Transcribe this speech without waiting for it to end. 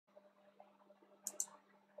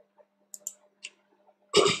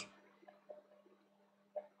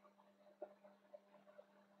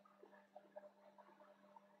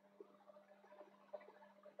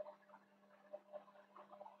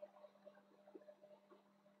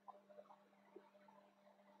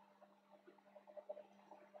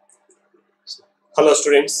Hello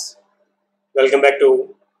students, welcome back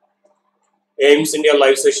to AIMS India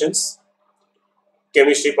live sessions,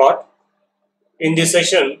 chemistry part. In this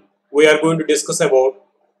session, we are going to discuss about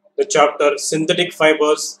the chapter synthetic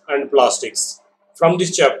fibers and plastics. From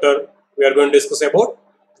this chapter, we are going to discuss about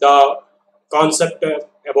the concept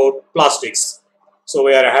about plastics. So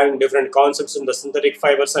we are having different concepts in the synthetic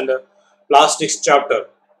fibers and plastics chapter.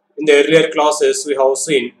 In the earlier classes, we have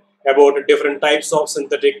seen about different types of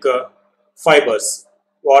synthetic fibers.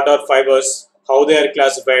 What are fibers, how they are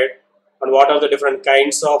classified, and what are the different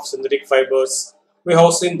kinds of synthetic fibers. We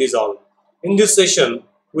have seen these all. In this session,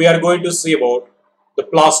 we are going to see about the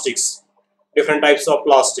plastics, different types of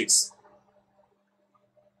plastics.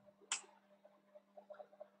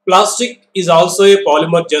 Plastic is also a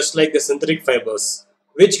polymer just like the synthetic fibers,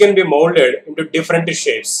 which can be molded into different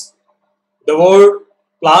shapes. The word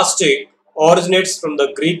plastic originates from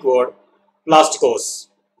the Greek word plastikos,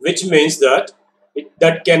 which means that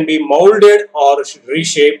that can be molded or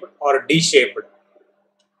reshaped or deshaped.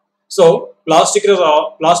 So plastics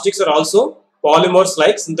are also polymers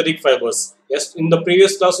like synthetic fibers. Yes, in the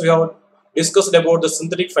previous class we have discussed about the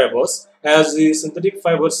synthetic fibers, as the synthetic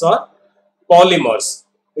fibers are polymers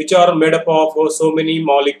which are made up of so many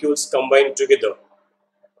molecules combined together.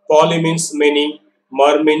 Poly means many,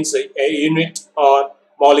 mer means a unit or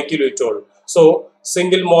molecule we told. So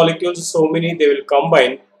single molecules, so many, they will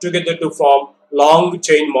combine together to form long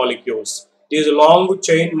chain molecules. These long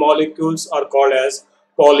chain molecules are called as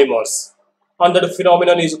polymers, and that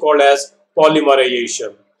phenomenon is called as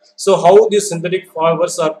polymerization. So how these synthetic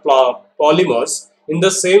fibers are polymers, in the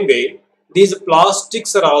same way these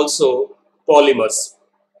plastics are also polymers.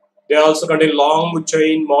 They also contain long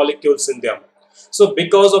chain molecules in them. So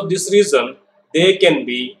because of this reason, they can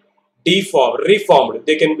be deformed, reformed.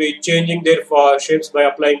 They can be changing their shapes by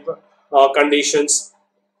applying conditions.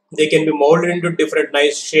 They can be molded into different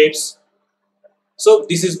nice shapes. So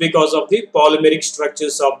this is because of the polymeric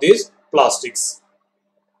structures of these plastics.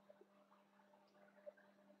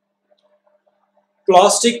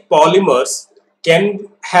 Plastic polymers can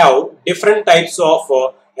have different types of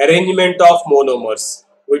arrangement of monomers.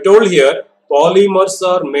 We told here polymers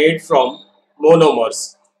are made from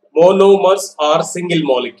monomers. Monomers are single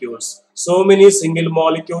molecules. So many single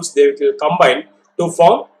molecules they will combine to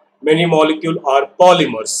form many molecules are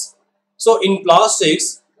polymers. So in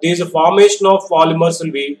plastics, these formation of polymers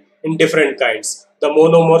will be in different kinds. The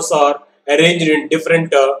monomers are arranged in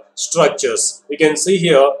different structures. We can see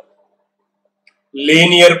here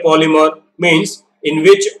linear polymer means in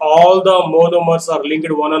which all the monomers are linked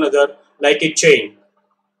to one another like a chain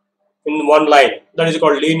in one line. That is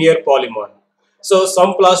called linear polymer. So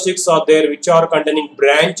some plastics are there which are containing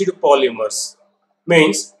branched polymers.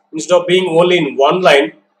 Means instead of being only in one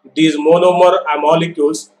line, these monomer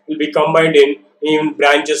molecules will be combined in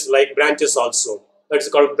branches, like branches also. That is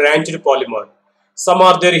called branched polymer. Some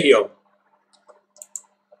are there here.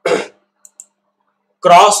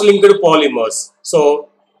 Cross-linked polymers. So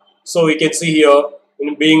we can see here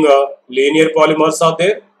in being a linear polymers are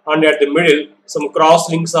there, and at the middle some cross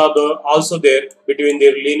links are also there between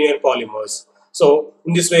their linear polymers. So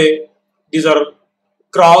in this way, these are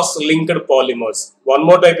cross-linked polymers. One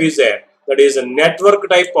more type is there, that is a network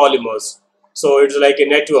type polymers. So it's like a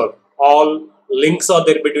network. All links are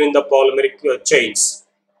there between the polymeric chains.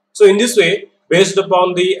 So in this way, based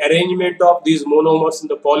upon the arrangement of these monomers in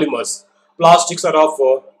the polymers, plastics are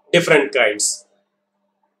of different kinds.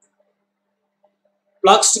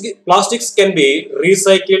 Plastics can be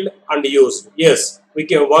recycled and used. Yes, we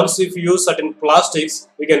can, once if we use certain plastics,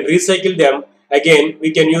 we can recycle them. Again,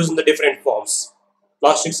 we can use in the different forms.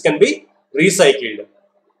 Plastics can be recycled.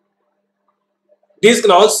 These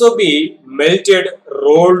can also be melted,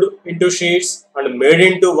 rolled into sheets and made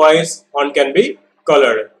into wires, and can be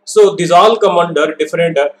colored. So these all come under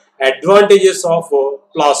different advantages of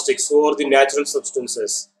plastics over the natural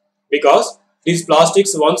substances, because these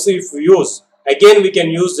plastics, once if we use, again we can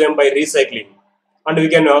use them by recycling, and we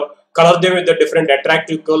can color them with the different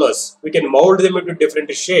attractive colors. We can mold them into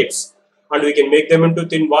different shapes, and we can make them into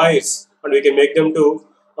thin wires, and we can make them to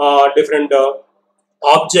different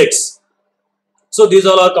objects. So these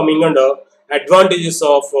all are coming under advantages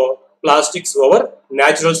of plastics over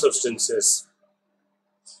natural substances.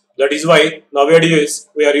 That is why nowadays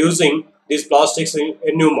we are using these plastics in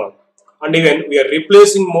innumerable, and even we are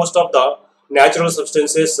replacing most of the natural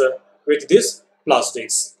substances with these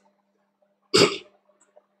plastics.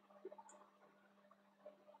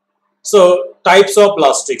 So types of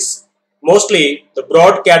plastics. Mostly the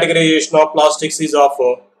broad categorization of plastics is of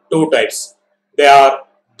two types. They are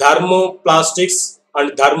thermoplastics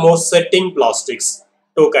and thermosetting plastics,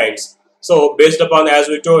 two kinds. So based upon, as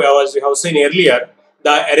we have seen earlier,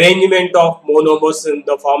 the arrangement of monomers in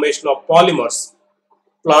the formation of polymers,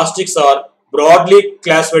 plastics are broadly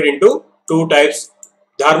classified into two types: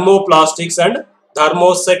 thermoplastics and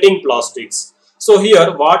thermosetting plastics. So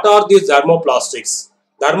here, what are these thermoplastics?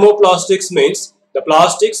 Thermoplastics means the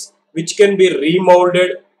plastics which can be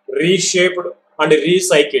remolded, reshaped and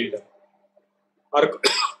recycled are,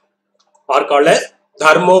 are called as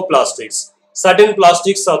thermoplastics. Certain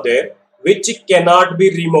plastics are there which cannot be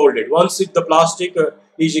remolded. Once if the plastic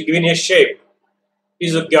is given a shape,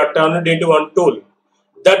 is get turned into one tool,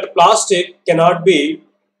 that plastic cannot be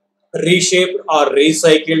reshaped or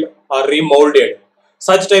recycled or remolded.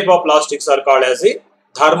 Such type of plastics are called as a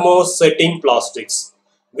thermosetting plastics,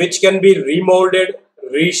 which can be remolded,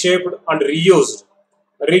 reshaped and reused.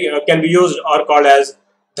 Can be used or called as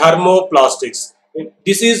thermoplastics.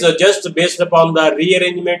 This is just based upon the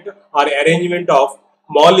rearrangement or arrangement of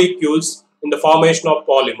molecules in the formation of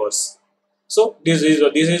polymers. So this is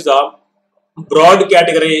the broad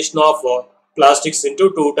categorization of plastics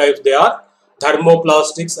into two types. They are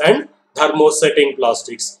thermoplastics and thermosetting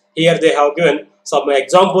plastics. Here they have given some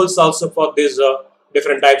examples also for these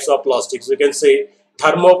different types of plastics. You can say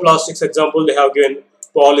thermoplastics example, they have given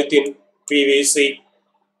polythene, PVC.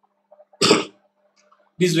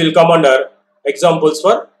 These will come under examples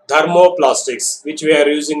for thermoplastics, which we are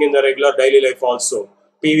using in the regular daily life also.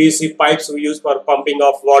 PVC pipes we use for pumping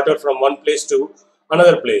of water from one place to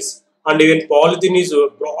another place. And even polythene is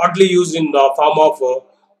broadly used in the form of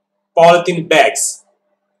polythene bags.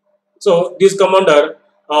 So these come under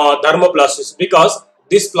thermoplastics because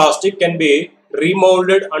this plastic can be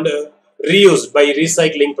remolded and reused by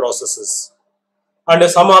recycling processes. And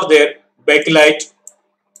some are there, bakelite,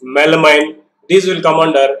 melamine. These will come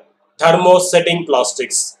under thermosetting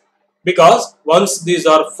plastics because once these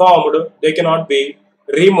are formed, they cannot be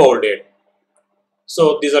remolded.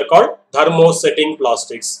 So these are called thermosetting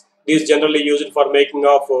plastics. These generally used for making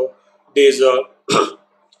of these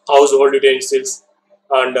household utensils,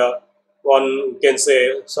 and one can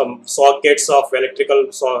say some sockets of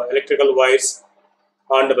electrical wires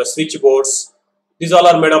and switchboards. These all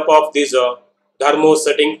are made up of these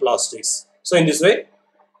thermosetting plastics. So in this way,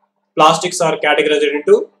 plastics are categorized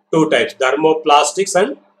into two types: thermoplastics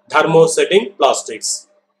and thermosetting plastics.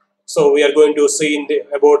 So we are going to see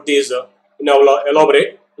about these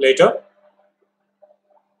elaborate later.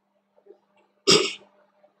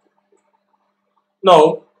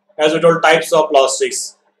 Now, as we told, types of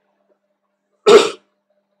plastics.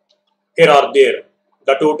 Here are there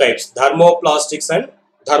the two types: thermoplastics and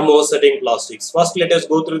thermosetting plastics. First, let us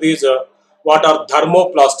go through these. What are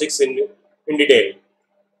thermoplastics in detail?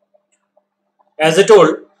 As I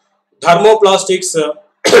told, thermoplastics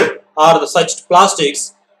are such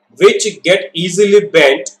plastics which get easily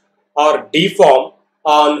bent or deformed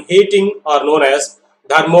on heating are known as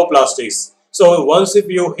thermoplastics. So once if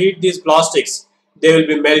you heat these plastics, they will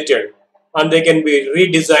be melted and they can be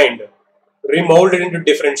redesigned, remolded into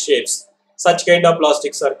different shapes. Such kind of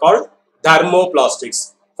plastics are called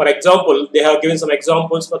thermoplastics. For example, they have given some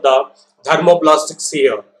examples for the thermoplastics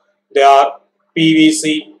here. They are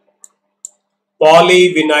PVC,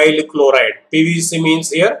 polyvinyl chloride. PVC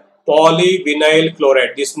means here polyvinyl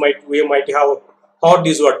chloride. We might have heard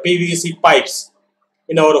this word, PVC pipes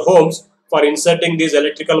in our homes for inserting these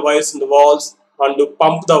electrical wires in the walls and to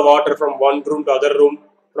pump the water from one room to other room,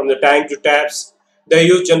 from the tank to taps. They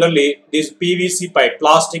use generally these PVC pipe,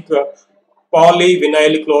 plastic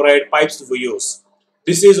polyvinyl chloride pipes we use.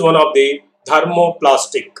 This is one of the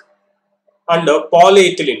thermoplastic. And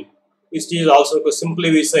polyethylene, which is also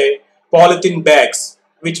simply we say polythene bags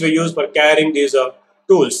which we use for carrying these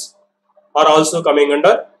tools, are also coming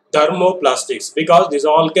under thermoplastics because these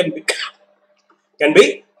all can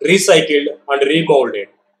be recycled and remolded.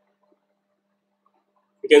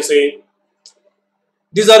 You can say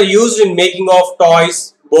these are used in making of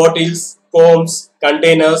toys, bottles, combs,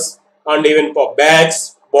 containers, and even for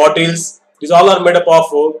bags, bottles. These all are made up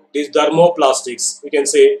of these thermoplastics. You can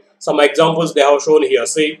say some examples they have shown here.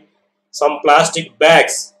 See, some plastic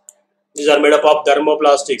bags. These are made up of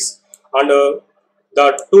thermoplastics, and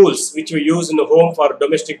the tools which we use in the home for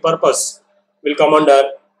domestic purpose will come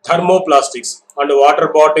under thermoplastics. And water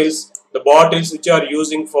bottles, the bottles which are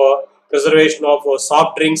using for preservation of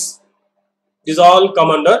soft drinks, these all come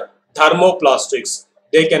under thermoplastics.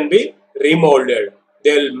 They can be remolded.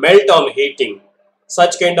 They will melt on heating.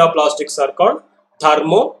 Such kind of plastics are called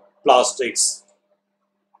thermoplastics.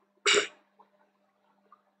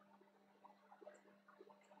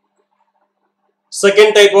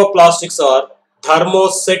 Second type of plastics are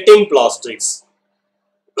thermosetting plastics.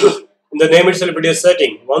 In the name itself, it is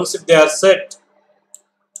setting. Once if they are set,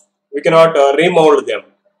 we cannot remold them.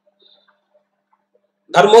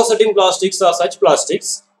 Thermosetting plastics are such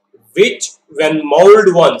plastics which, when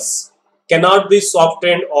molded once, cannot be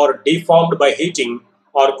softened or deformed by heating,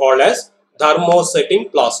 are called as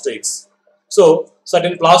thermosetting plastics. So,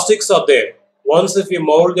 certain plastics are there. Once if you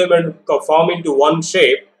mold them and form into one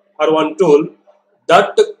shape or one tool,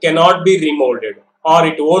 that cannot be remolded or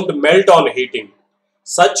it won't melt on heating.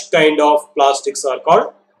 Such kind of plastics are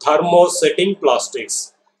called thermosetting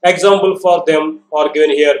plastics. Example for them are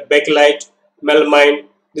given here: bakelite, melamine.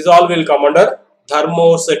 These all will come under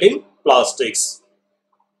thermosetting plastics.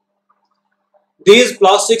 These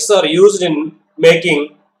plastics are used in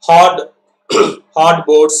making hard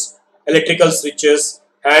boards, electrical switches,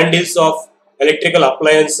 handles of electrical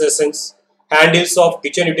appliances, handles of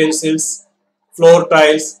kitchen utensils, floor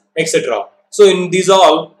tiles, etc. So in these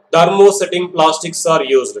all, thermosetting plastics are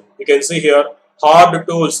used. You can see here hard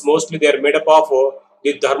tools, mostly they are made up of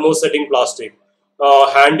the thermosetting plastic.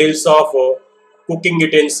 Handles of cooking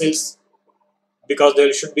utensils, because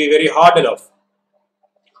they should be very hard enough.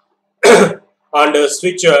 And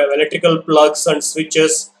switch electrical plugs and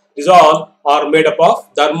switches, these all are made up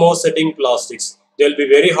of thermosetting plastics. They will be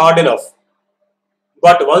very hard enough,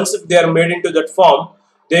 but once if they are made into that form,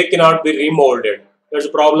 they cannot be remolded. There's a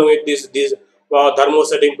problem with these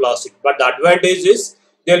thermosetting plastic, but the advantage is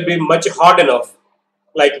they'll be much hard enough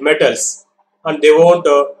like metals, and they won't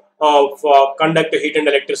conduct heat and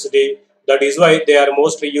electricity. That is why they are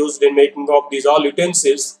mostly used in making of these all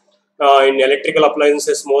utensils in electrical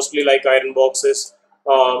appliances, mostly like iron boxes,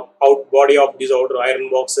 out body of these outer iron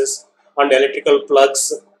boxes, and electrical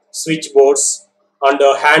plugs, switchboards, and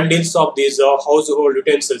handles of these household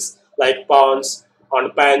utensils like pans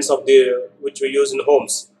of the which we use in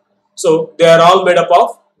homes. So they are all made up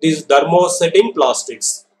of these thermosetting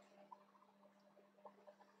plastics.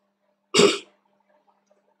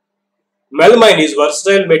 Melamine is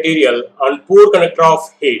versatile material and poor conductor of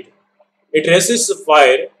heat. It resists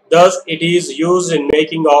fire, thus it is used in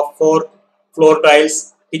making of floor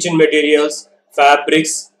tiles, kitchen materials,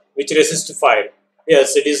 fabrics which resist fire.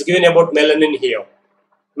 Yes, it is given about melanin here.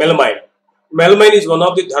 Melamine. Melamine is one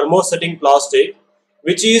of the thermosetting plastic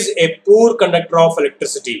which is a poor conductor of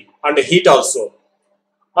electricity and heat also,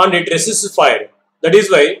 and it resists fire. That is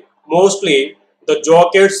why mostly the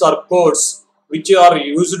jackets or coats which are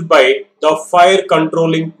used by the fire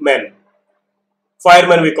controlling men,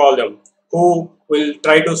 firemen we call them, who will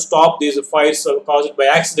try to stop these fires caused by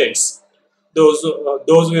accidents.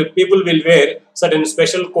 People will wear certain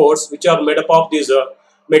special coats which are made up of this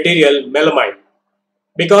material melamine,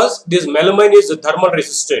 because this melamine is thermal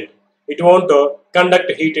resistant. It won't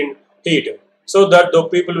conduct heat, so that the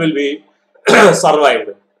people will be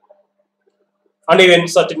survived. And even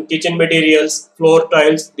certain kitchen materials, floor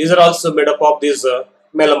tiles, these are also made up of this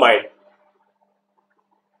melamine.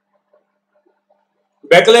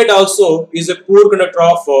 Bakelite also is a poor conductor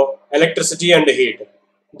of electricity and heat.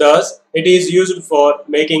 Thus, it is used for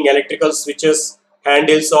making electrical switches,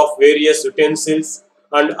 handles of various utensils,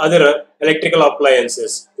 and other electrical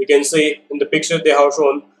appliances. You can see in the picture they have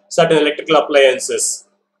shown certain electrical appliances.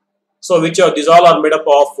 So, these all are made up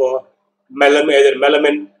of either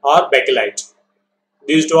melamine or bakelite.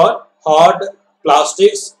 These two are hard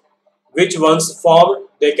plastics which once formed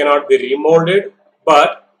they cannot be remolded,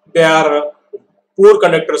 but they are poor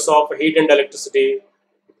conductors of heat and electricity,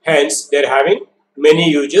 hence they are having many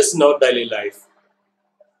uses in our daily life.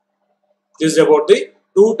 This is about the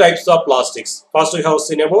two types of plastics. First we have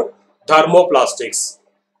seen about thermoplastics.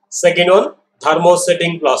 Second one,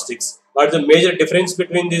 thermosetting plastics. What is the major difference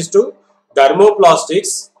between these two?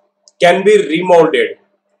 Thermoplastics can be remolded.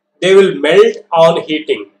 They will melt on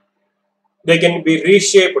heating. They can be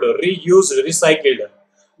reshaped, reused, recycled.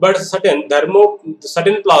 But certain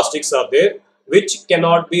plastics are there which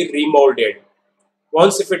cannot be remolded.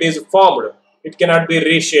 Once if it is formed, it cannot be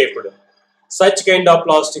reshaped. Such kind of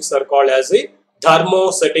plastics are called as a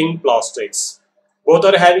thermosetting plastics. Both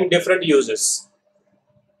are having different uses.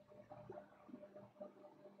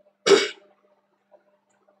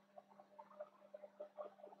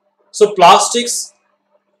 So plastics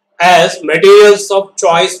as materials of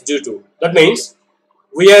choice due to. That means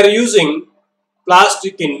we are using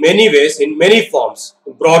plastic in many ways, in many forms,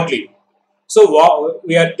 broadly. So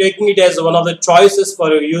we are taking it as one of the choices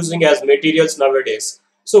for using as materials nowadays.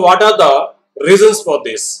 So what are the reasons for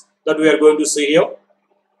this that we are going to see here?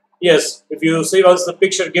 Yes, if you see once the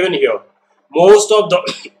picture given here, most of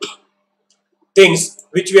the things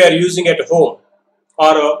which we are using at home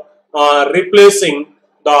are replacing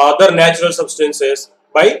the other natural substances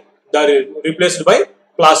by replaced by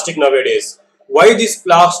plastic nowadays. Why this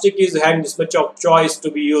plastic is having this much of choice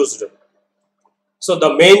to be used? So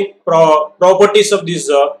the main properties of these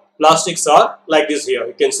plastics are like this here.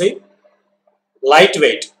 You can see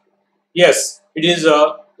lightweight. Yes, it is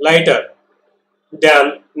lighter than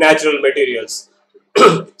natural materials.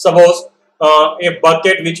 Suppose a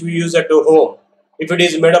bucket which we use at home, if it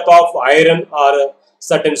is made up of iron or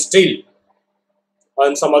certain steel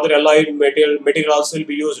and some other alloyed material also will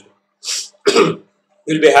be used,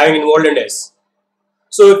 will be having in olden days.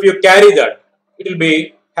 So if you carry that, it will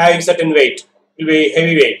be having certain weight, it will be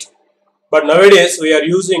heavy weight. But nowadays we are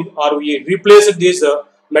using or we replace these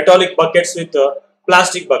metallic buckets with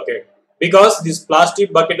plastic bucket, because this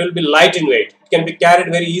plastic bucket will be light in weight. It can be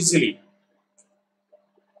carried very easily.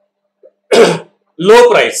 Low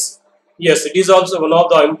price. Yes, it is also one of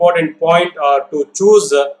the important point to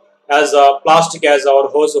choose as plastic as our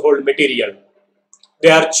household material.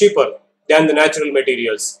 They are cheaper than the natural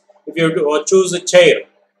materials. If you choose a chair,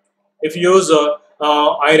 if you use a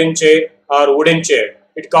iron chair or wooden chair,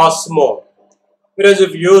 it costs more. Whereas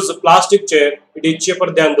if you use a plastic chair, it is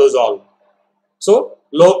cheaper than those all. So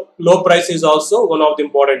low price is also one of the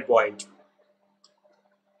important point.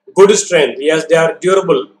 Good strength. Yes, they are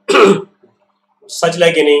durable, such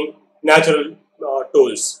like any natural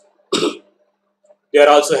tools. They are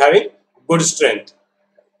also having good strength.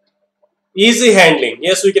 Easy handling.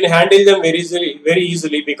 Yes, we can handle them very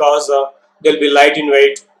easily because they'll be light in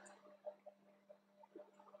weight.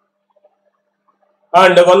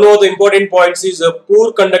 And one of the important points is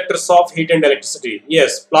poor conductors of heat and electricity.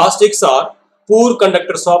 Yes, plastics are poor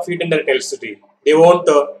conductors of heat and electricity. They won't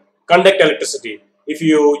conduct electricity. If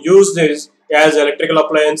you use this as electrical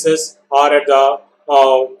appliances or at the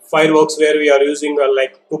fireworks where we are using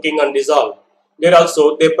like cooking and dissolve, there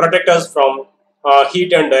also they protect us from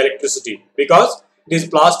heat and electricity, because these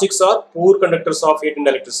plastics are poor conductors of heat and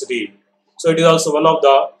electricity. So it is also one of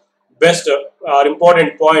the best or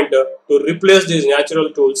important point to replace these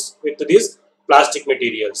natural tools with these plastic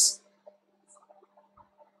materials.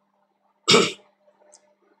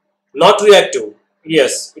 Not reactive.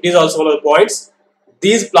 Yes, it is also one of the points.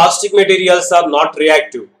 These plastic materials are not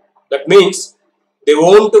reactive. That means they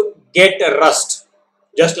won't get rust,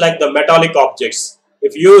 just like the metallic objects.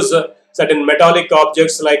 If you use certain metallic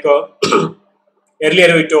objects like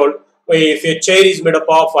earlier we told, if a chair is made up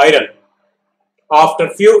of iron, after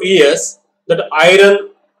few years that iron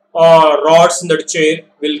rods in that chair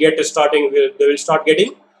will get starting, they will start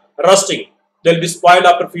getting rusting. They will be spoiled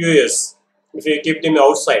after few years if you keep them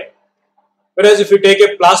outside. Whereas if you take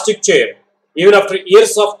a plastic chair, even after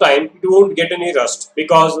years of time, it won't get any rust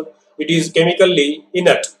because it is chemically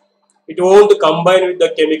inert. It won't combine with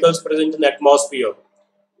the chemicals present in the atmosphere.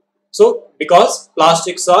 So, because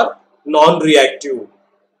plastics are non-reactive,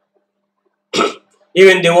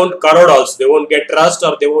 even they won't corrode also, they won't get rust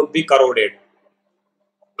or they won't be corroded.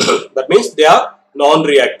 That means they are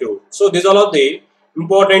non-reactive. So, these are all the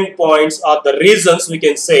important points or the reasons we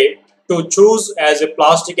can say to choose as a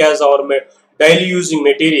plastic as our daily using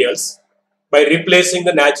materials by replacing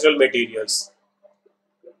the natural materials.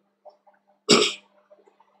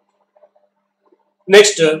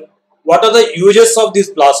 Next, what are the uses of these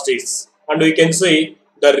plastics? And we can see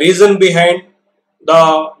the reason behind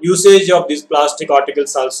the usage of these plastic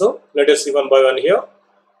articles also. Let us see one by one here.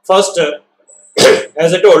 First,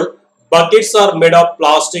 as I told, buckets are made of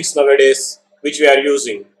plastics nowadays which we are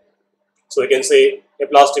using. So we can say a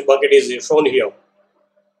plastic bucket is shown here.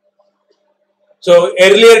 So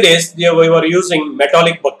earlier days we were using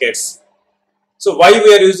metallic buckets. So why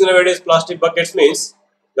we are using nowadays plastic buckets means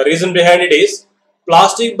the reason behind it is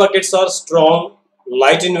plastic buckets are strong,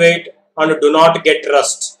 light in weight and do not get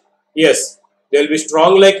rust. Yes, they will be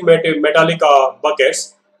strong like metallic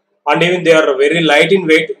buckets, and even they are very light in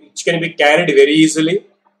weight, which can be carried very easily,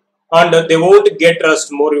 and they won't get rust.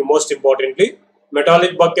 Most importantly,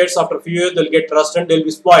 metallic buckets after a few years they will get rust and they will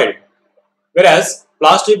be spoiled. Whereas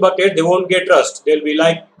plastic bucket they won't get rust. They will be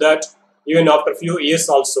like that even after a few years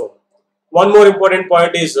also. One more important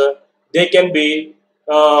point is they can be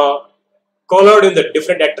colored in the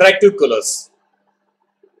different attractive colors.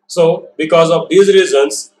 So because of these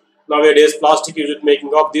reasons, nowadays plastic is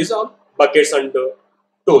making of these buckets and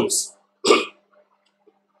tools.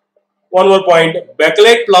 One more point,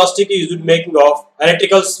 bakelite plastic is used making of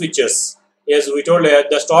electrical switches. As we told at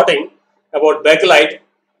the starting about bakelite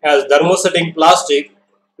as thermosetting plastic,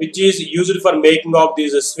 which is used for making of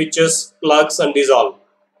these switches, plugs and these all.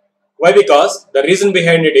 Why? Because the reason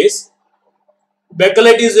behind it is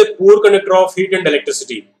bakelite is a poor conductor of heat and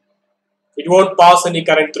electricity. It won't pass any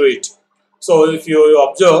current through it. So if you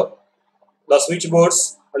observe the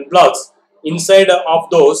switchboards and plugs, inside of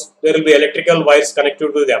those there will be electrical wires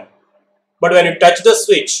connected to them. But when you touch the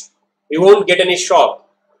switch, you won't get any shock.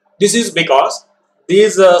 This is because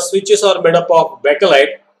these switches are made up of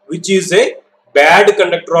bakelite, which is a bad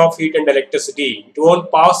conductor of heat and electricity. It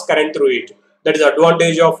won't pass current through it. That is the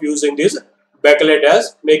advantage of using this bakelite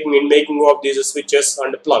as making of these switches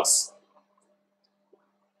and plugs.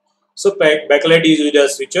 So bakelite is used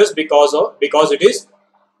as switches because it is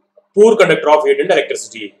poor conductor of heat and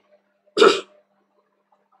electricity.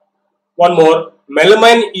 One more,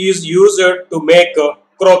 melamine is used to make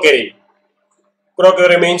crockery.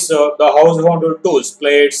 Crockery means the household tools,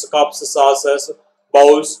 plates, cups, saucers,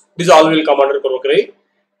 bowls. These all will come under crockery.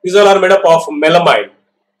 These all are made up of melamine.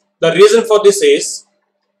 The reason for this is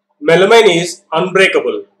melamine is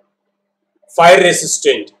unbreakable, fire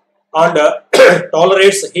resistant, and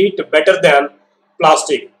tolerates heat better than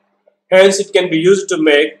plastic. Hence, it can be used to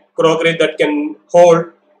make crockery that can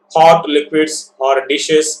hold hot liquids or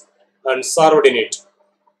dishes and served in it.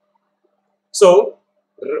 So,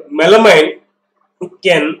 melamine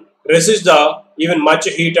can resist the even much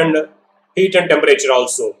heat and temperature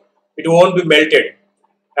also. It won't be melted.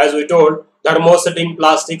 As we told, thermosetting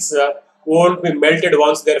plastics won't be melted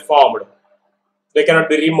once they are formed. They cannot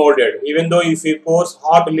be remolded. Even though if you pour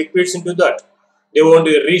hot liquids into that, they won't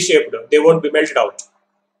be reshaped. They won't be melted out.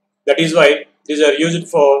 That is why these are used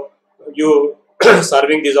for you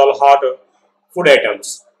serving these all hot food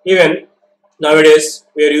items. Even nowadays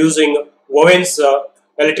we are using ovens,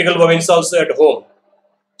 electrical ovens also at home.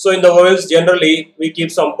 So in the ovens generally we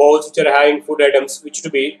keep some bowls which are having food items which to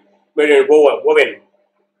be made in oven.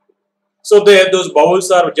 So those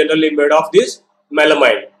bowls are generally made of this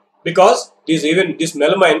melamine, because this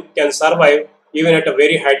melamine can survive even at a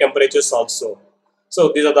very high temperatures also.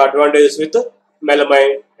 So these are the advantages with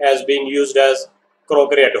melamine as being used as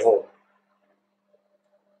crockery at home.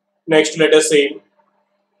 Next, let us see.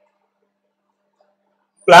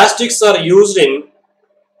 Plastics are used in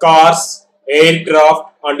cars,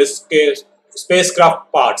 aircraft and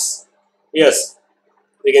spacecraft parts. Yes,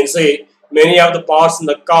 we can say many of the parts in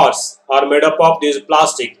the cars are made up of this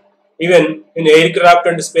plastic. Even in aircraft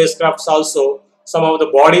and spacecrafts also, some of the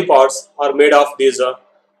body parts are made of these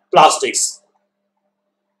plastics.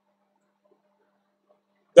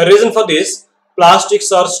 The reason for this,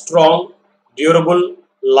 plastics are strong, durable,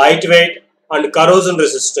 lightweight and corrosion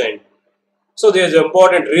resistant. So there is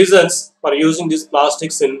important reasons for using these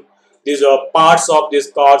plastics in these parts of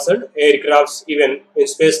these cars and aircrafts, even in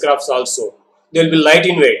spacecrafts also. They will be light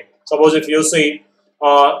in weight. Suppose if you see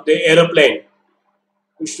the aeroplane,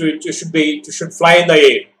 you should fly in the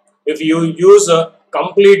air. If you use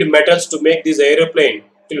complete metals to make this aeroplane,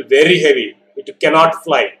 it will be very heavy. It cannot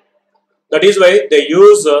fly. That is why they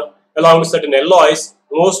use along with certain alloys,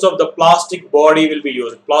 most of the plastic body will be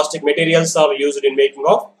used. Plastic materials are used in making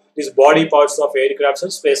of these body parts of aircrafts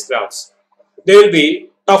and spacecrafts. They will be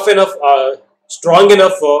tough enough, strong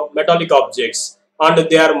enough for metallic objects, and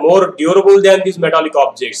they are more durable than these metallic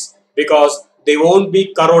objects because they won't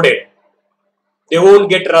be corroded. They won't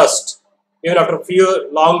get rust even after a few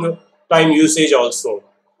long time usage also.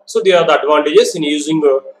 So there are the advantages in using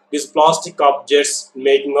these plastic objects in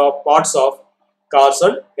making of parts of cars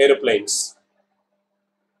and aeroplanes.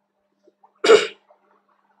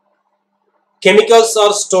 Chemicals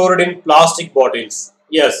are stored in plastic bottles.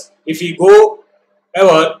 Yes, if you go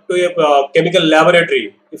ever to a chemical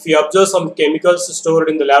laboratory, if you observe some chemicals stored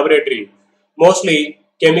in the laboratory, mostly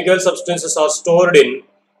chemical substances are stored in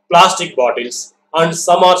plastic bottles and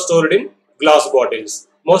some are stored in glass bottles.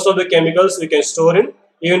 Most of the chemicals we can store in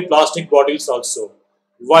even plastic bottles also.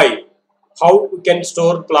 Why? How we can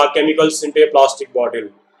store chemicals into a plastic bottle?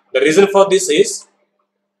 The reason for this is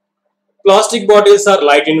plastic bottles are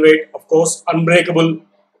light in weight, of course, unbreakable,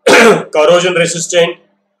 corrosion resistant,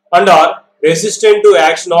 and are resistant to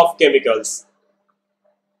action of chemicals.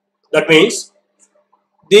 That means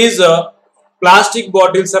these plastic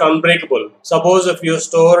bottles are unbreakable. Suppose if you have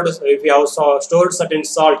stored certain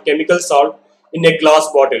salt, chemical salt, in a glass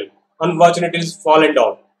bottle, unfortunately it is fallen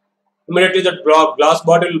down. Immediately that glass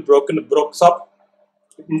bottle breaks up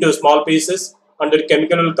into small pieces, and the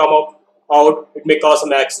chemical will come out. It may cause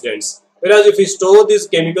some accidents. Whereas if you store these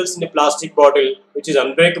chemicals in a plastic bottle which is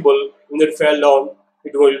unbreakable, when it fell down,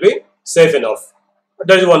 it will be safe enough.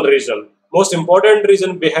 That is one reason. Most important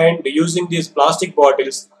reason behind using these plastic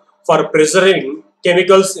bottles for preserving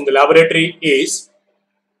chemicals in the laboratory is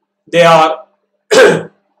they are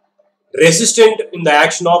resistant in the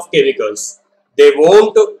action of chemicals. They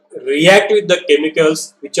won't react with the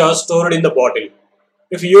chemicals which are stored in the bottle.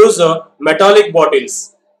 If you use metallic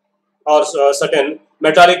bottles or certain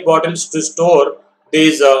metallic bottles to store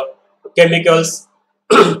these chemicals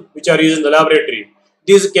which are used in the laboratory.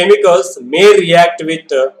 These chemicals may react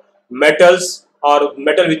with metals or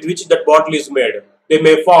metal with which that bottle is made. They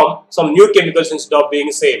may form some new chemicals instead of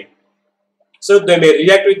being same. So they may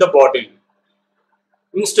react with the bottle.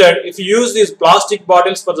 Instead, if you use these plastic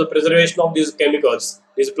bottles for the preservation of these chemicals,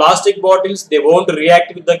 these plastic bottles, they won't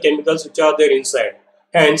react with the chemicals which are there inside.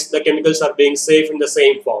 Hence, the chemicals are being safe in the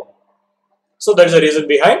same form. So that is the reason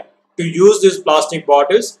behind to use these plastic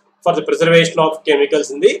bottles for the preservation of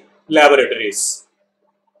chemicals in the laboratories.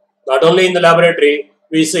 Not only in the laboratory,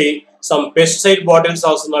 we see some pesticide bottles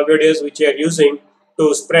also nowadays which are using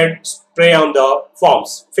to spray on the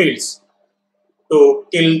farms, fields to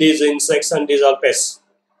kill these insects and these are pests.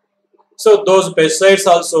 So those pesticides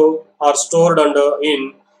also are stored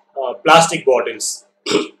in plastic bottles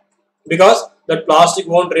because that plastic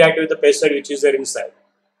won't react with the pesticide which is there inside.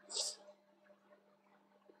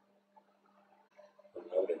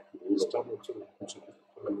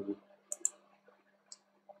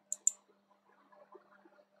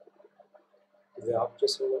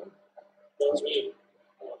 Those mean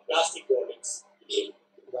plastic bottles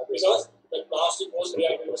because the plastic won't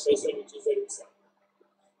react with the pesticide which is there inside.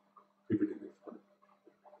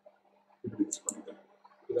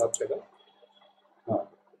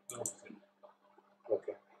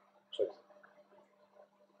 Okay.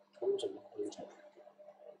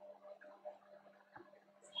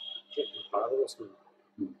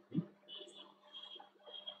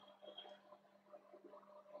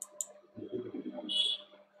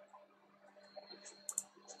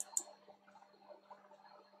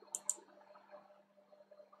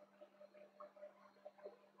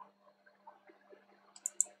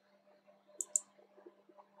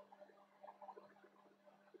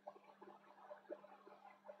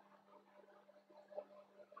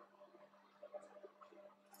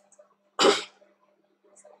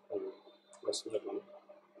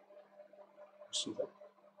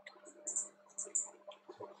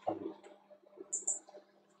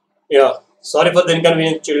 Yeah, sorry for the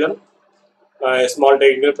inconvenience, children. A small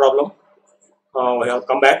technical problem. We have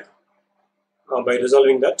come back by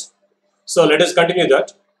resolving that. So let us continue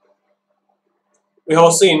that. We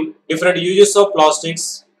have seen different uses of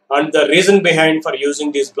plastics and the reason behind for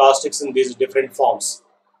using these plastics in these different forms.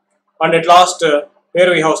 And at last,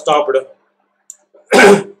 here we have stopped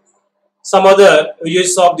some other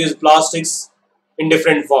uses of these plastics in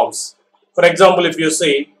different forms. For example, if you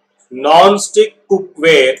see non-stick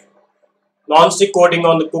cookware, non-stick coating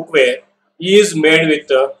on the cookware is made with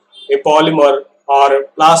a polymer or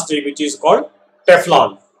plastic which is called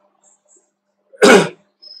Teflon.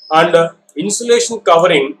 And insulation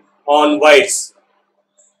covering on wires,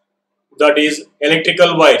 that is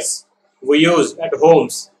electrical wires we use at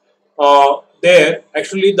homes. There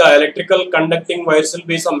actually the electrical conducting wires will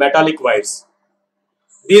be some metallic wires.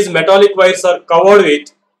 These metallic wires are covered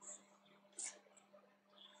with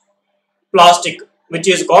plastic which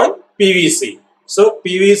is called PVC. So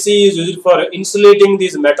PVC is used for insulating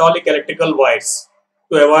these metallic electrical wires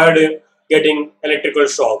to avoid getting electrical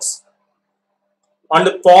shocks.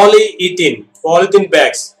 And polyethylene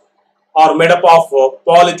bags are made up of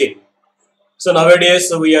polythene. So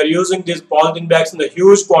nowadays we are using these polythene bags in a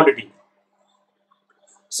huge quantity.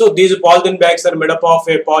 So these polythene bags are made up of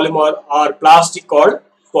a polymer or plastic called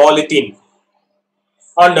polythene.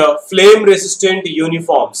 And flame resistant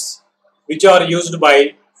uniforms which are used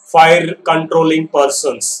by fire controlling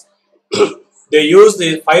persons. They use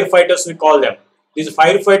the firefighters, we call them. These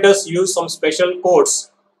firefighters use some special coats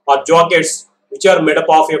or jackets which are made up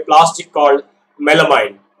of a plastic called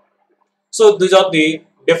melamine. So these are the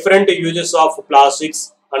different uses of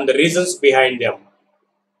plastics and the reasons behind them.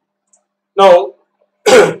 Now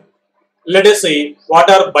let us see what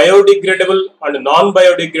are biodegradable and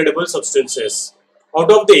non-biodegradable substances.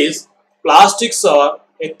 Out of these, plastics are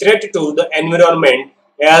a threat to the environment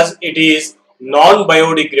as it is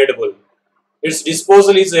non-biodegradable. Its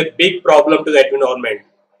disposal is a big problem to the environment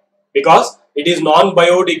because it is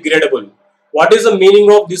non-biodegradable. What is the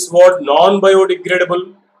meaning of this word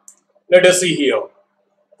non-biodegradable? Let us see here.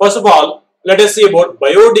 First of all, let us see about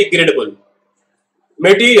biodegradable.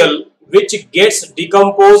 Material which gets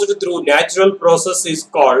decomposed through natural process is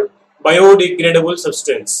called biodegradable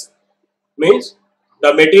substance. Means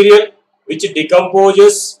the material which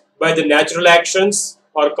decomposes by the natural actions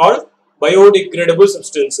are called biodegradable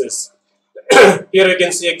substances. Here we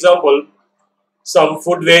can see example, some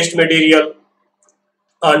food waste material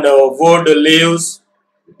and wood, leaves,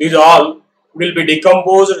 these all will be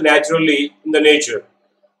decomposed naturally in the nature.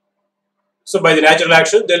 So by the natural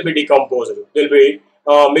action, they will be decomposed. They will be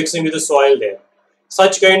mixing with the soil there.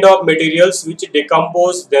 such kind of materials which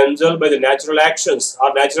decompose themselves by the natural actions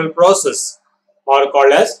or natural process are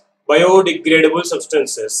called as biodegradable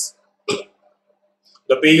substances.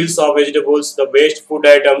 The peels of vegetables, the waste food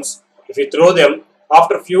items, if you throw them,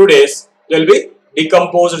 after few days, they will be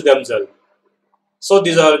decomposed themselves. So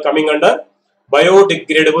these are coming under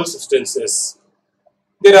biodegradable substances.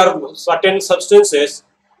 There are certain substances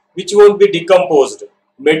which won't be decomposed.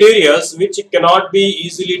 Materials which cannot be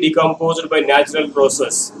easily decomposed by natural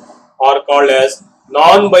process are called as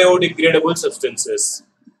non-biodegradable substances.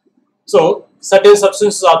 So certain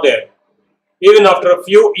substances are there. Even after a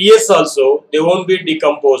few years also, they won't be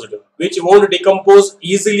decomposed. Which won't decompose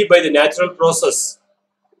easily by the natural process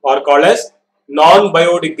are called as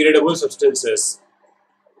non-biodegradable substances.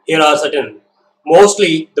 Here are certain.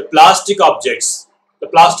 Mostly the plastic objects, the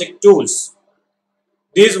plastic tools.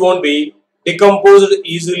 These won't be decomposed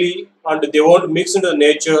easily and they won't mix into the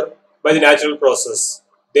nature by the natural process.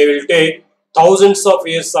 They will take thousands of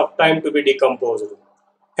years of time to be decomposed.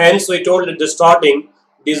 Hence, we told at the starting,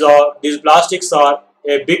 these plastics are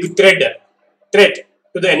a big threat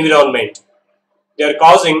to the environment. They are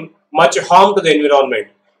causing much harm to the environment.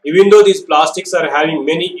 Even though these plastics are having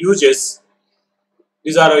many uses,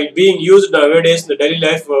 these are being used nowadays in the daily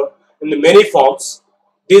life in the many forms.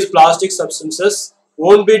 These plastic substances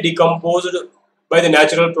won't be decomposed by the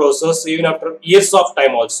natural process even after years of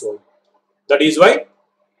time also. That is why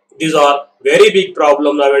these are very big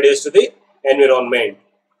problem nowadays to the environment.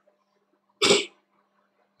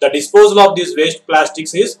 The disposal of these waste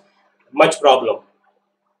plastics is much problem.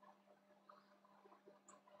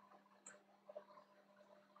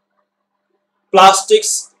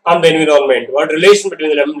 Plastics and the environment. What relation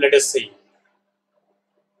between them? Let us see.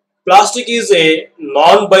 Plastic is a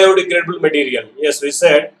non-biodegradable material. Yes, we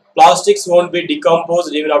said plastics won't be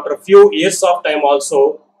decomposed even after a few years of time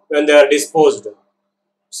also when they are disposed.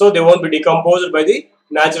 So they won't be decomposed by the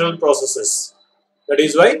natural processes. That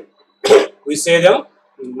is why we say them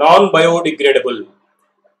non-biodegradable.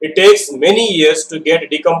 It takes many years to get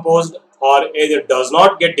decomposed or either does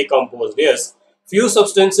not get decomposed. Yes, few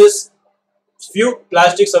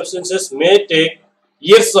plastic substances may take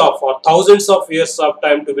years of or thousands of years of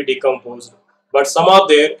time to be decomposed. But some are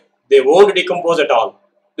there, they won't decompose at all.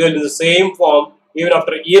 They will be in the same form even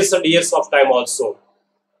after years and years of time also.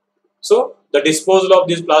 So the disposal of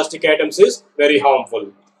these plastic items is very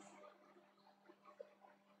harmful.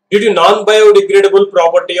 Due to non-biodegradable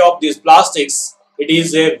property of these plastics, it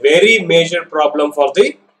is a very major problem for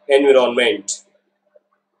the environment.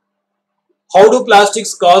 How do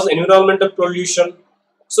plastics cause environmental pollution?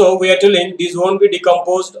 So we are telling these won't be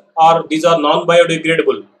decomposed or these are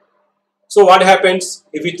non-biodegradable. So what happens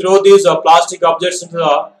if we throw these plastic objects into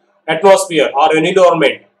the atmosphere or an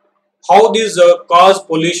environment? How these cause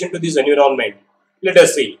pollution to this environment? Let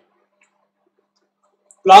us see.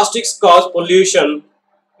 Plastics cause pollution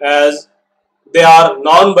as they are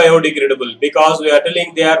non-biodegradable because we are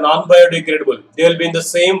telling they are non-biodegradable. They will be in the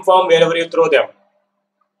same form wherever you throw them.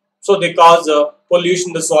 So they cause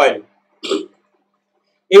pollution in the soil.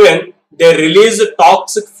 Even they release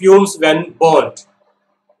toxic fumes when burnt.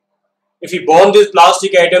 If you burn these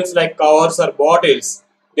plastic items like covers or bottles,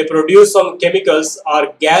 they produce some chemicals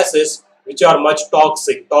or gases which are much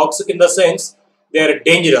toxic. Toxic in the sense they are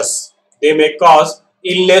dangerous. They may cause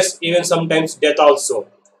illness, even sometimes death also.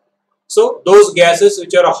 So those gases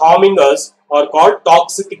which are harming us are called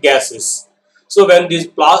toxic gases. So when these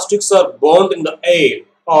plastics are burnt in the air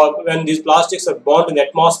or when these plastics are burnt in the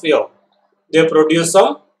atmosphere, they produce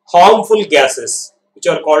some harmful gases which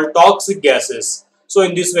are called toxic gases. So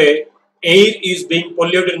in this way, air is being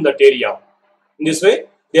polluted in that area. In this way,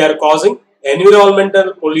 they are causing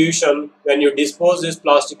environmental pollution when you dispose these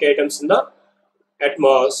plastic items in the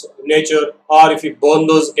atmosphere, nature, or if you burn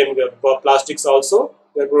those chemical plastics also,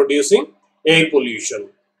 they are producing air pollution.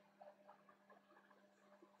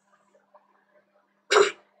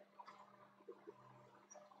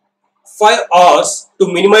 5 R's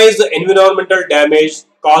to minimize the environmental damage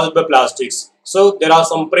caused by plastics. So there are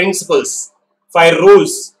some principles, 5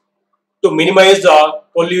 rules to minimize the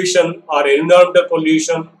pollution or environmental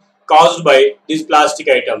pollution caused by these plastic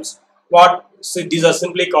items. So these are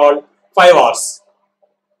simply called 5 R's.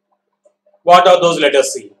 What are those? Let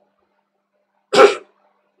us see.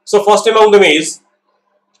 So first among them is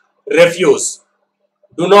refuse.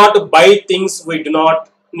 Do not buy things we do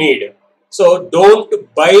not need. So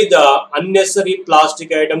don't buy the unnecessary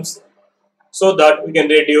plastic items so that we can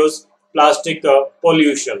reduce plastic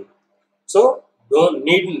pollution. So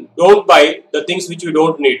don't buy the things which you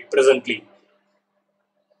don't need presently.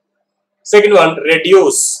 Second one,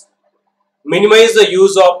 reduce. minimize the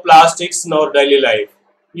use of plastics in our daily life.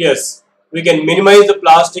 Yes, we can minimize the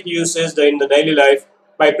plastic usage in the daily life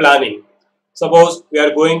by planning. Suppose we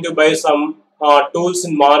are going to buy some tools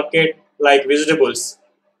in market like vegetables.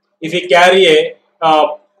 If we carry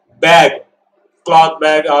a bag, cloth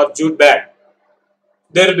bag or jute bag,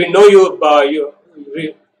 there will be no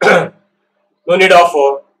need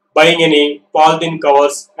of buying any polythene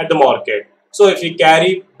covers at the market. So if you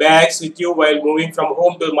carry bags with you while moving from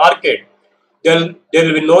home to the market, there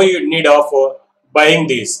will be no need of buying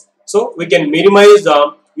these. So we can minimize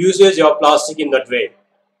the usage of plastic in that way.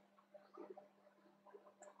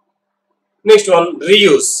 Next one,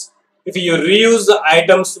 reuse. If you reuse the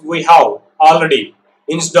items we have already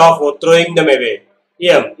instead of throwing them away.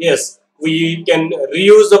 Yeah, yes, we can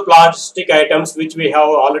reuse the plastic items which we have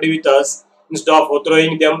already with us instead of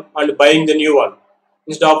throwing them and buying the new one.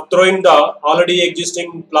 Instead of throwing the already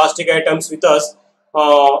existing plastic items with us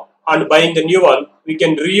and buying the new one, we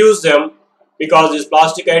can reuse them because these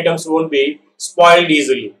plastic items won't be spoiled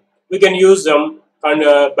easily. We can use them and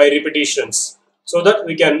by repetitions so that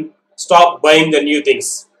we can stop buying the new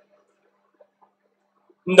things.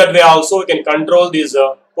 In that way also we can control this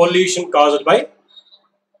pollution caused by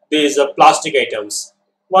these plastic items.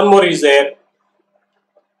 One more is there,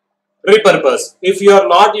 repurpose. If you are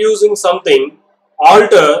not using something,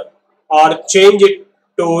 alter or change it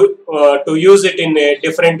to use it in a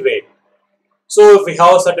different way. So if we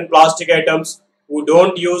have certain plastic items we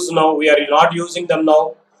don't use now, we are not using them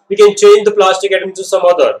now, we can change the plastic item to some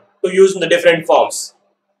other to use in the different forms.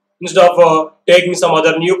 Instead of taking some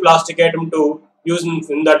other new plastic item to use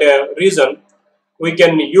in that reason, we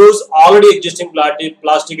can use already existing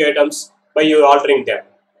plastic items by altering them.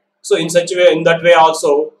 So in such a way, in that way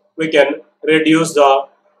also, we can reduce the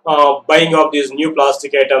buying of these new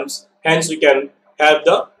plastic items. Hence, we can help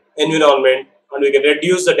the environment and we can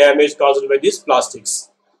reduce the damage caused by these plastics.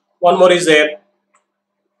 One more is there,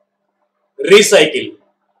 recycle.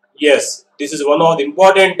 Yes, this is one of the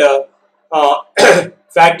important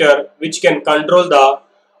factor which can control the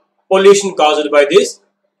pollution caused by these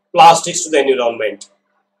plastics to the environment.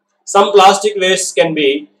 Some plastic waste can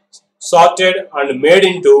be sorted and made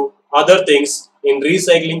into other things in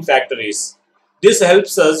recycling factories. This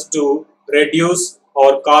helps us to reduce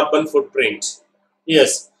our carbon footprint.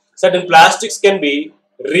 Yes, certain plastics can be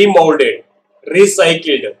remolded,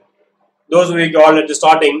 recycled. Those we call at the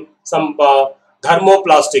starting some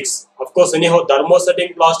thermoplastics. Of course, anyhow,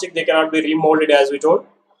 thermosetting plastic they cannot be remolded as we told.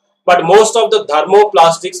 But most of the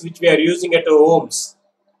thermoplastics which we are using at our homes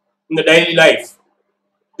in the daily life,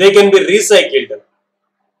 they can be recycled.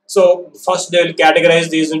 So first they will categorize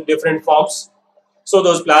these in different forms. So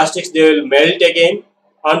those plastics they will melt again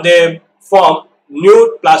and they form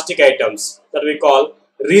new plastic items that we call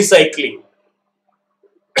recycling.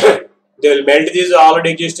 They will melt these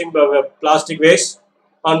already existing plastic waste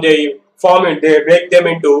and they form it, they make them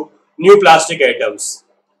into new plastic items.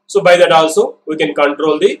 So by that also we can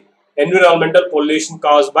control the environmental pollution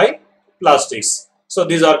caused by plastics. So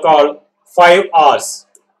these are called 5 R's: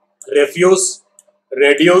 refuse,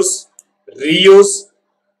 reduce, reuse,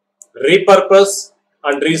 repurpose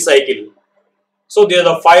and recycle. So these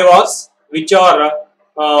are the 5 R's which are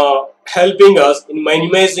helping us in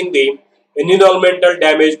minimizing the environmental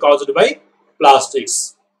damage caused by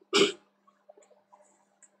plastics.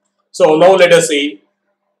 So now let us see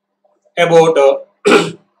about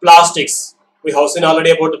plastics. We have seen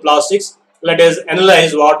already about the plastics. Let us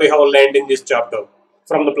analyze what we have learned in this chapter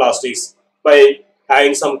from the plastics by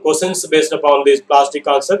having some questions based upon this plastic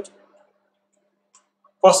concept.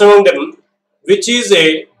 First among them, which is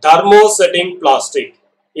a thermosetting plastic?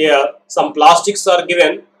 Here some plastics are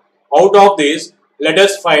given. Out of these, let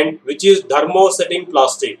us find which is thermosetting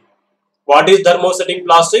plastic. What is thermosetting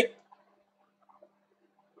plastic?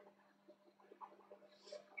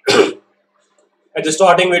 At the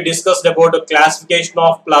starting, we discussed about the classification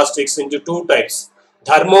of plastics into two types: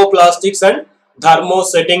 thermoplastics and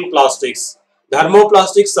thermosetting plastics.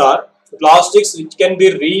 Thermoplastics are plastics which can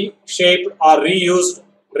be reshaped or reused,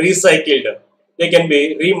 recycled. They can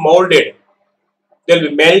be remolded. They will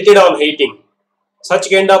be melted on heating.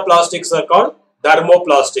 Such kind of plastics are called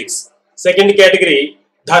thermoplastics. Second category,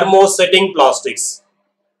 thermosetting plastics.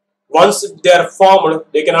 Once they are formed,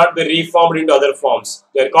 they cannot be reformed into other forms.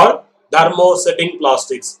 They are called thermosetting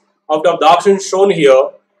plastics. Out of the options shown here,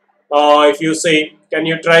 if you say, can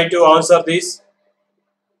you try to answer this?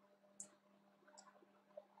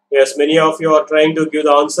 Yes, many of you are trying to give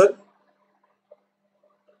the answer.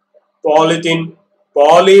 Polythene,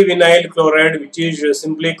 polyvinyl chloride, which is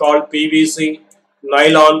simply called PVC,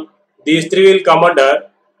 nylon. These three will come under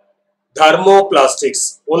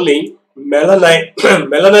thermoplastics. Only Melanine,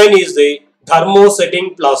 melanine is the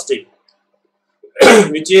thermosetting plastic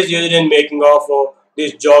which is used in making of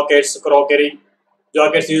these jackets, crockery,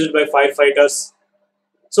 jackets used by firefighters.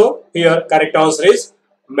 So here correct answer is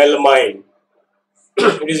melamine.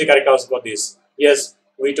 It is the correct answer for this. Yes,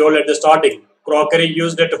 we told at the starting, crockery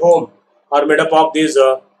used at home are made up of this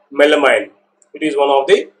melamine. It is one of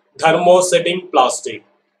the thermosetting plastic.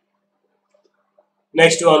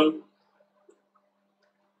 Next one,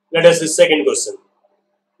 let us see second question.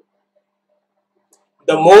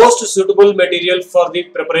 The most suitable material for the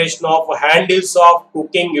preparation of handles of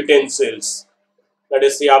cooking utensils. Let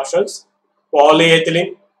us see options.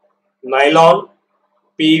 Polyethylene, nylon,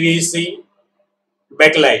 PVC,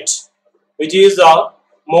 bakelite. Which is the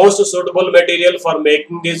most suitable material for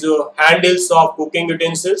making these handles of cooking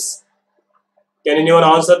utensils? Can anyone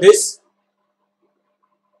answer this?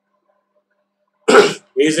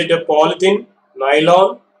 Is it a polythene,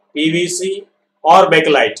 nylon, PVC or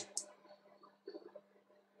bakelite?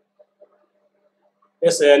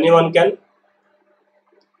 Yes, anyone can.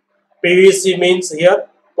 PVC means here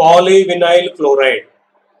polyvinyl chloride.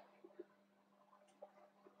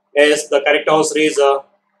 Yes, the correct answer is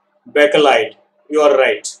bakelite. You are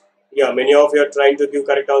right. Yeah, many of you are trying to give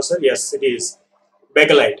correct answer. Yes, it is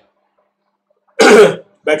bakelite.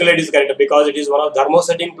 Bakelite is correct because it is one of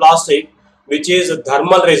thermosetting plastic which is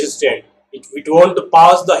thermal resistant. It won't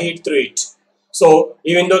pass the heat through it. So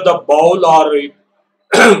even though the bowl or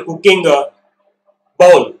cooking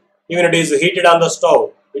bowl, even it is heated on the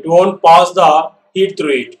stove, it won't pass the heat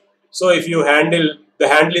through it. So if you handle, the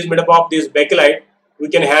handle is made up of this bakelite, we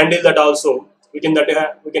can handle that also. We can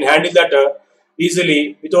handle that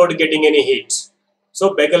easily without getting any heat.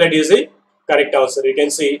 So bakelite is a correct answer. You can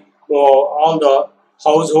see all the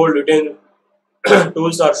household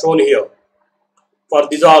tools are shown here. For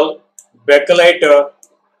these all bakelite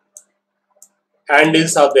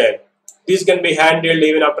handles are there. These can be handled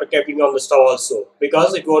even after keeping on the stove also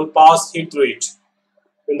because it won't pass heat through it.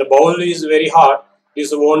 When the bowl is very hot,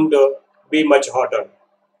 this won't be much hotter.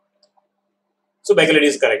 So bakelite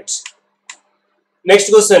is correct. Next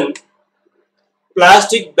question.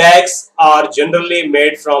 Plastic bags are generally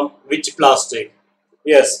made from which plastic?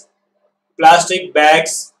 Yes, plastic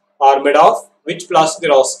bags are made of which plastic they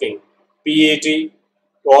are asking? PET,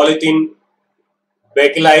 polythene,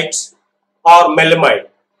 bakelite or melamine?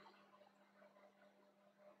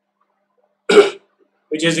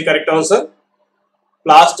 Which is the correct answer?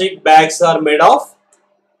 Plastic bags are made of,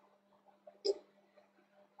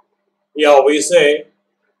 yeah, we say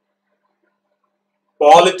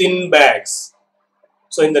polythene bags.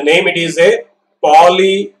 So in the name it is a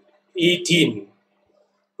polyethylene.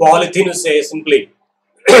 Polythene say simply.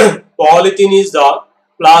 Polythene is the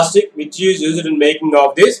plastic which is used in making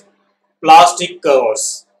of these plastic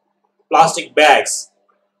covers, plastic bags.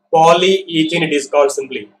 Polyethylene it is called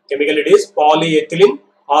simply. Chemical it is polyethylene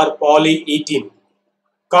or polyethylene.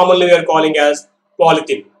 Commonly we are calling as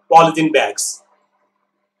polythene bags.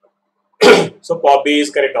 So B is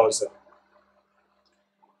correct answer.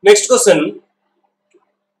 Next question.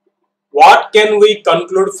 What can we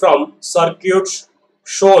conclude from circuits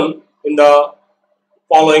shown in the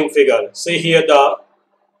following figure? See here the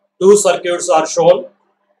two circuits are shown.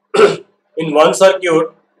 In one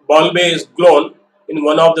circuit bulb is glown, in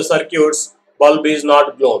one of the circuits bulb is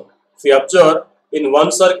not glown. If you observe, in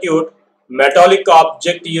one circuit metallic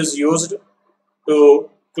object is used to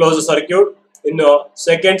close the circuit. In a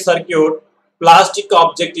second circuit plastic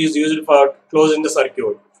object is used for closing the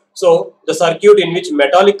circuit. So the circuit in which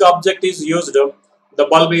metallic object is used, the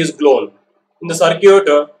bulb is glown. In the circuit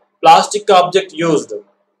plastic object used,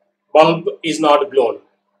 bulb is not glown.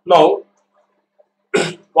 Now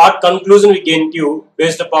what conclusion we can give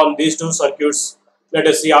based upon these two circuits? Let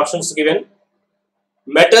us see options given.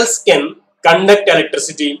 Metals can conduct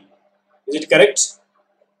electricity. Is it correct?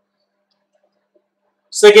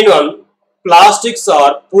 Second one, plastics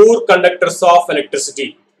are poor conductors of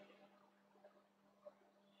electricity.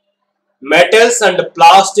 Metals and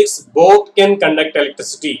plastics both can conduct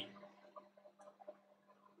electricity.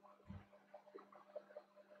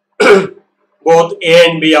 Both A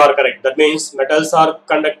and B are correct. That means metals are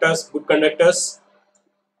conductors, good conductors.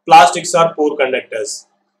 Plastics are poor conductors.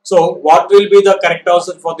 So what will be the correct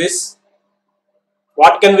answer for this?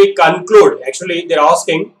 What can we conclude? Actually, they are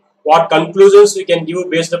asking what conclusions we can give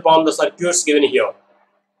based upon the circuits given here.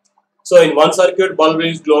 So in one circuit bulb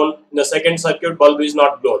is glown, in the second circuit bulb is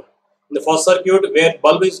not glown. In the first circuit where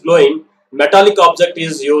bulb is glowing, metallic object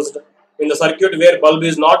is used. In the circuit where bulb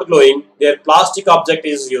is not glowing, their plastic object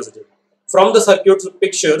is used. From the circuit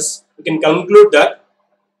pictures, we can conclude that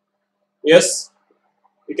yes,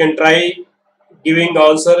 You can try giving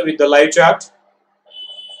answer with the live chat.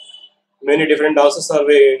 Many different answers are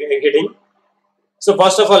getting. So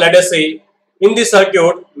first of all, let us say in this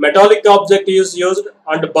circuit, metallic object is used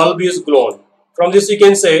and bulb is glown. From this you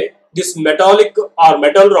can say this metallic or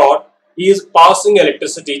metal rod is passing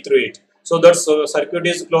electricity through it. So that circuit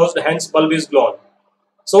is closed, hence bulb is glown.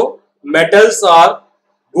 So metals are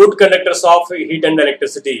good conductors of heat and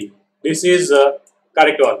electricity. This is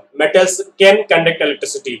correct one. Metals can conduct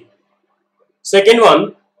electricity. Second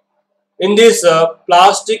one, in this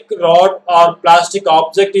plastic rod or plastic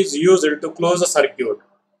object is used to close a circuit.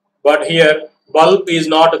 But here bulb is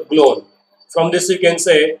not glown. From this you can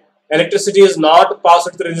say electricity is not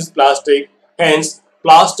passed through this plastic. Hence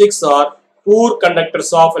plastics are poor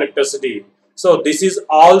conductors of electricity. So this is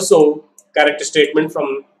also correct statement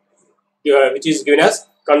from which is given as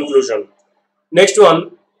conclusion. Next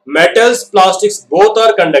one, metals, plastics both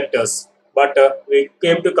are conductors, but we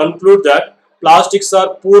came to conclude that plastics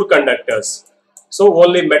are poor conductors. So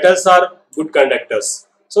only metals are good conductors.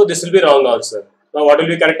 So this will be wrong answer. Now what will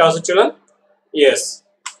be correct answer, children? Yes,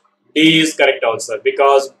 D is correct answer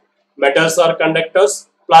because metals are conductors,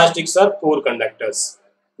 plastics are poor conductors.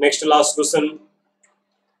 Next last question.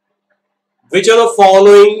 Which of the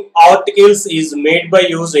following articles is made by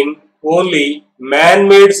using only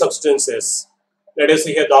man-made substances? Let us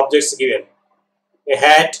see here the objects given. A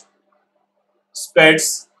hat,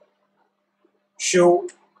 spades, shoe,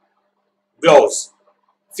 gloves.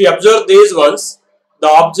 If you observe these ones, the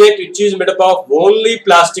object which is made up of only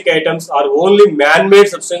plastic items or only man-made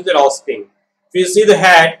substances they are asking. If you see the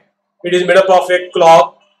hat, it is made up of a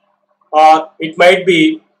cloth or it might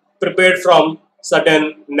be prepared from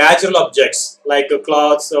certain natural objects like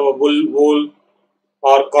cloths, wool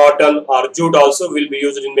or cotton or jute also will be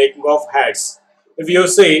used in making of hats. If you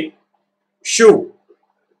say shoe,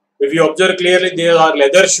 if you observe clearly there are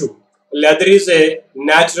leather shoe. Leather is a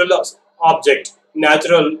natural object,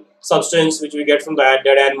 natural substance which we get from the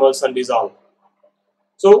dead animals and these all.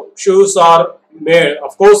 So shoes are made,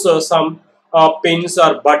 of course some pins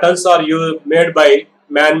or buttons are made by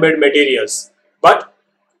man-made materials, but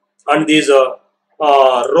and these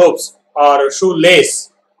ropes or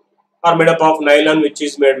shoelace are made up of nylon which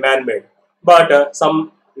is made man-made, but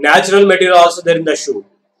some natural material also there in the shoe.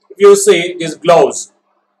 If you see these gloves,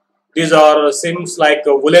 these are seems like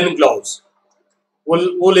woolen gloves.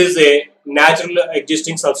 Wool is a natural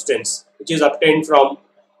existing substance which is obtained from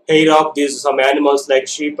hair of these some animals like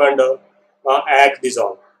sheep and egg, these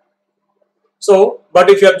all. So but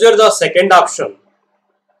if you observe the second option,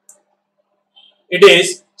 it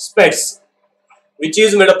is spades which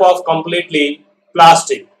is made up of completely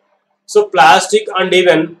plastic. So plastic and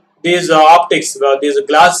even these optics, these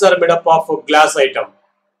glasses are made up of glass item,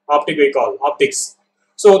 optic we call optics.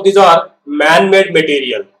 So these are man-made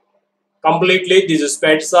material. Completely these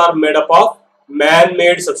spades are made up of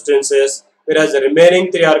man-made substances, whereas the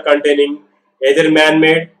remaining three are containing either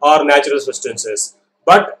man-made or natural substances.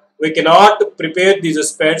 But we cannot prepare these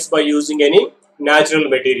spades by using any natural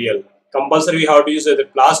material. Compulsory we have to use either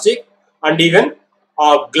plastic and even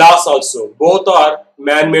glass also. Both are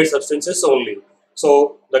man-made substances only.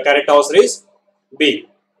 So the correct answer is B.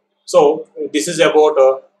 So this is about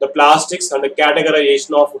the plastics and the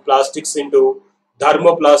categorization of plastics into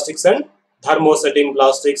thermoplastics and thermosetting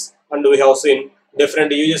plastics, and we have seen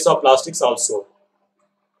different uses of plastics also.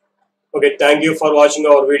 Okay, thank you for watching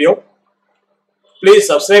our video. Please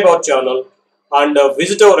subscribe our channel and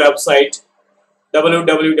visit our website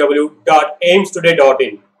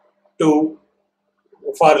www.aimstoday.in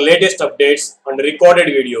for latest updates and recorded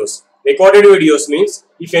videos. Recorded videos means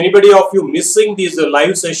if anybody of you missing these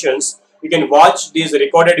live sessions, you can watch these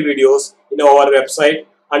recorded videos in our website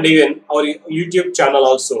and even our YouTube channel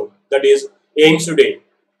also, that is Aims Today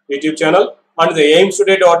YouTube channel, and the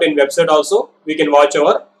aimstoday.in website also we can watch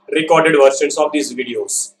our recorded versions of these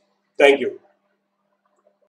videos. Thank you.